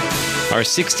well. Our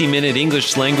 60-minute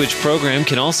English language program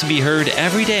can also be heard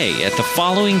every day at the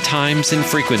following times and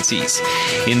frequencies.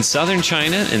 In southern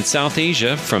China and South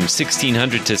Asia from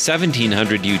 1600 to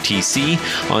 1700 UTC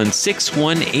on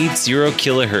 6180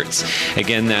 kilohertz.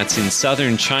 Again, that's in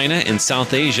southern China and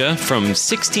South Asia from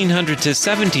 1600 to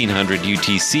 1700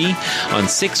 UTC on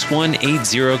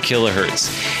 6180 kilohertz.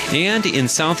 And in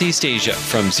Southeast Asia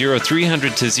from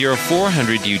 0300 to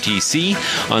 0400 UTC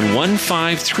on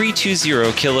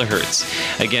 15320 kilohertz.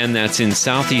 Again, that's in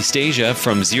Southeast Asia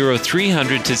from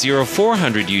 0300 to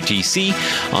 0400 UTC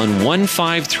on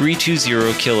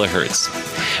 15320 kilohertz.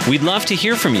 We'd love to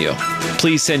hear from you.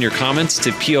 Please send your comments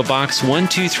to P.O. Box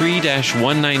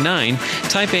 123-199,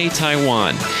 Taipei,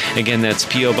 Taiwan. Again, that's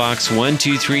P.O. Box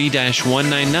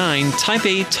 123-199,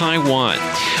 Taipei, Taiwan.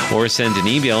 Or send an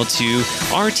email to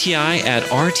rti@rti.org.tw.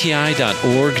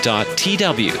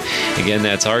 Again,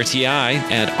 that's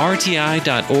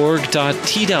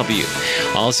rti@rti.org.tw.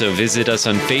 Also, visit us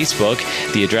on Facebook.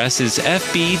 The address is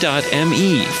fb.me/Radio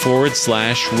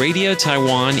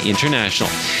Taiwan International.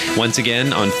 Once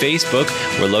again, on Facebook,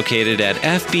 we're located at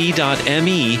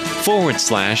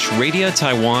fb.me/Radio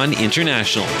Taiwan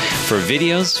International for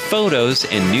videos, photos,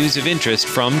 and news of interest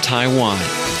from Taiwan.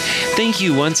 Thank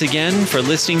you once again for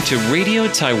listening to Radio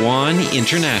Taiwan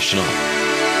International.